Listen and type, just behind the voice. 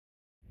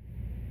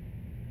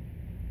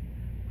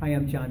Hi,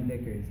 I'm John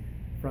Vickers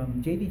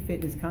from JV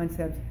Fitness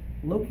Concepts,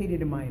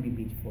 located in Miami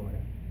Beach,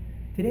 Florida.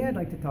 Today I'd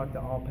like to talk to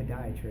all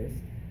podiatrists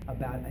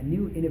about a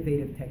new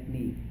innovative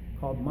technique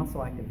called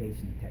muscle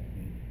activation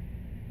technique.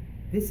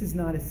 This is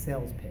not a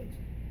sales pitch.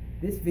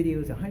 This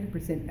video is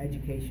 100%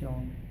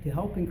 educational to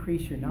help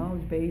increase your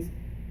knowledge base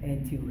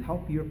and to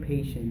help your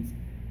patients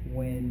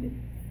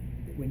when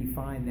you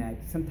find that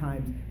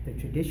sometimes the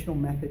traditional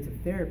methods of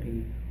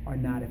therapy are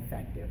not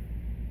effective.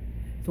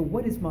 So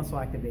what is muscle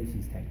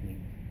activation technique?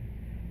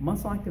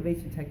 Muscle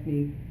activation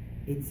technique,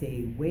 it's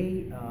a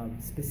way of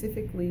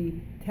specifically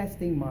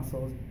testing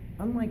muscles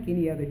unlike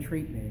any other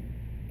treatment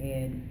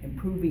and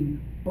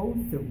improving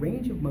both the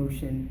range of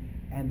motion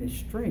and the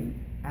strength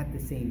at the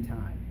same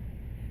time.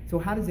 So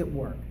how does it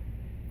work?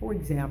 For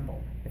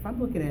example, if I'm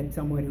looking at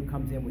someone who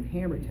comes in with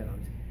hammer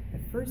toes, the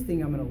first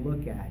thing I'm going to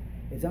look at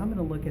is I'm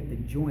going to look at the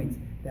joints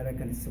that are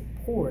going to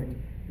support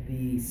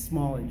the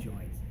smaller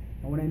joints.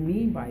 And what I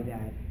mean by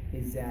that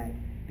is that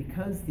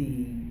because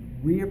the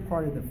rear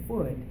part of the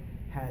foot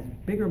has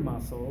bigger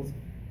muscles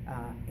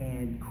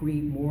and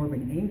create more of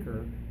an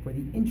anchor for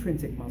the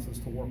intrinsic muscles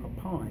to work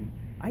upon,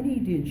 I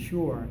need to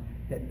ensure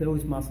that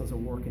those muscles are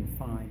working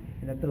fine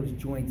and that those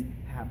joints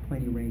have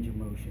plenty of range of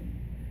motion.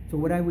 So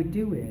what I would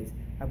do is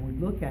I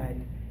would look at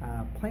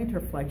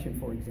plantar flexion,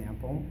 for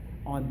example,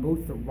 on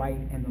both the right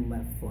and the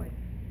left foot.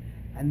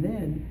 And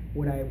then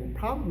what I will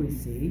probably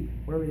see,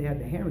 wherever they have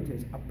the hammer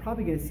toes, I'm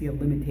probably going to see a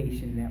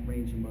limitation in that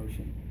range of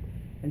motion.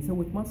 And so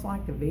with muscle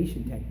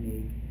activation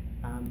technique,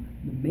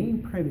 the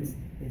main premise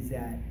is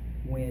that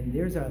when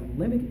there's a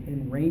limit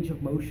in range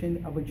of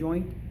motion of a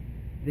joint,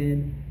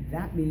 then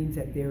that means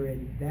that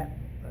that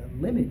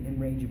limit in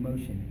range of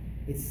motion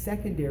is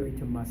secondary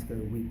to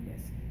muscular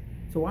weakness.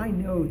 So I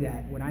know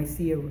that when I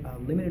see a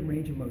limited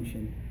range of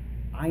motion,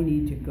 I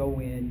need to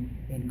go in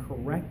and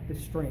correct the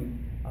strength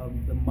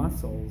of the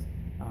muscles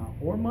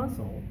or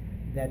muscle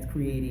that's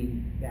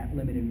creating that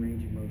limited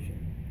range of motion.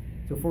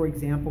 So for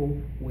example,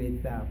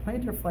 with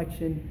plantar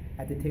flexion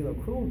at the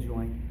talocrural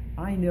joint,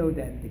 I know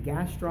that the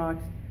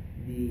gastrocs,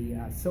 the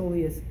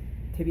soleus,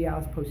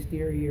 tibialis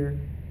posterior,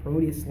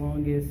 peroneus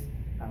longus,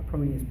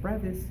 peroneus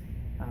brevis,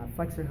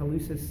 flexor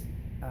hallucis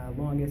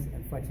longus,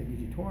 and flexor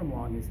digitorum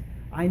longus,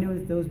 I know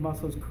that those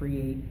muscles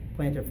create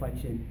plantar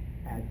flexion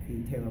at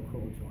the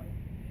talocrural joint.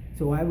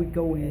 So I would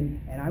go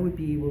in and I would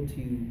be able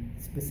to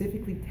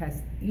specifically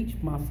test each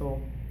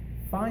muscle,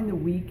 find the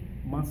weak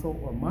muscle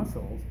or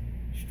muscles,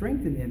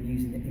 strengthen them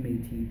using the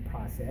MAT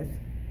process,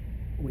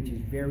 which is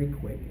very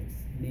quick. It's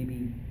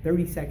maybe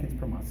 30 seconds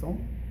per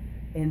muscle.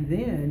 And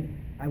then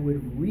I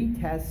would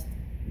retest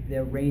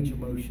the range of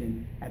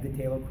motion at the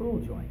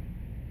talocrural joint.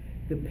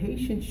 The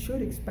patient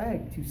should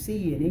expect to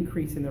see an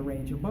increase in the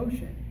range of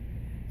motion.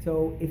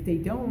 So if they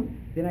don't,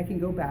 then I can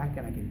go back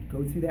and I can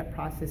go through that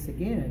process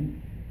again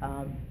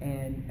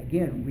and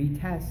again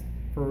retest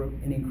for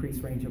an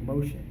increased range of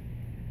motion.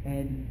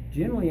 And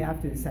generally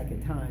after the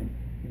second time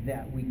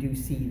that we do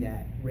see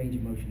that range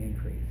of motion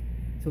increase.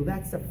 So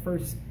that's the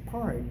first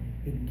part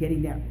in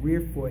getting that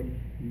rear foot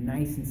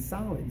nice and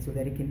solid so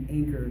that it can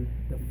anchor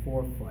the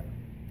forefoot.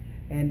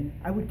 And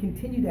I would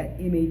continue that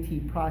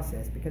MAT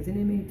process because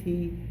in MAT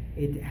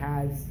it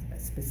has a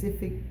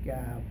specific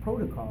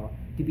protocol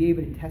to be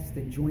able to test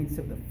the joints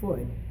of the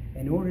foot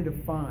in order to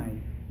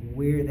find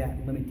where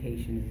that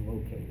limitation is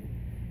located.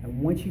 And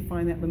once you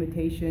find that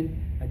limitation,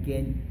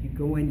 again, you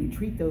go in, you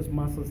treat those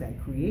muscles that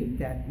create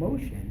that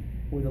motion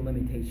where the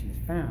limitation is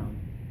found,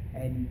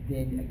 and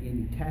then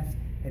again you test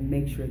and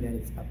make sure that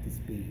it's up to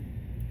speed.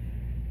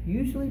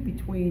 Usually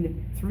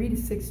between 3 to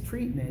 6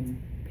 treatments,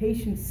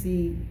 patients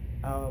see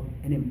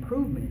an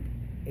improvement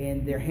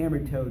in their hammer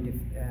toe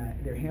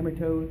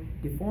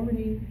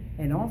deformity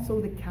and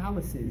also the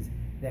calluses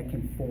that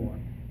can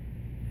form.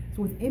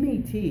 So with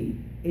MAT,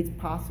 it's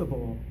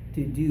possible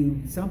to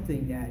do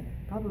something that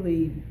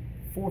probably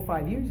 4 or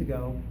 5 years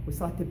ago was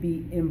thought to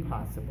be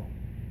impossible,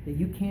 that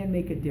you can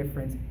make a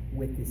difference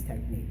with this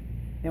technique.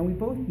 Now we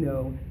both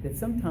know that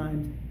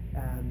sometimes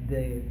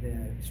the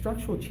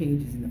structural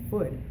changes in the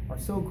foot are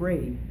so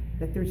great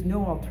that there's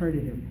no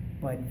alternative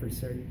but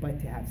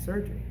to have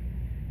surgery.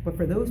 But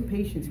for those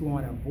patients who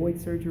want to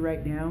avoid surgery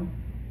right now,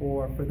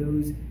 or for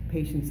those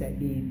patients that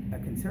need a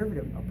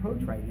conservative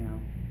approach right now,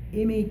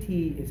 MAT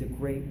is a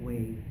great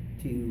way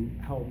to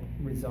help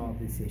resolve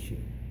this issue.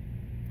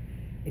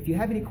 If you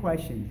have any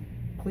questions,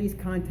 please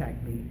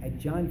contact me at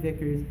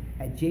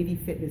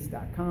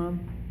johnvickers@jvfitness.com,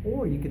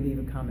 or you can leave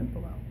a comment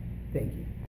below. Thank you.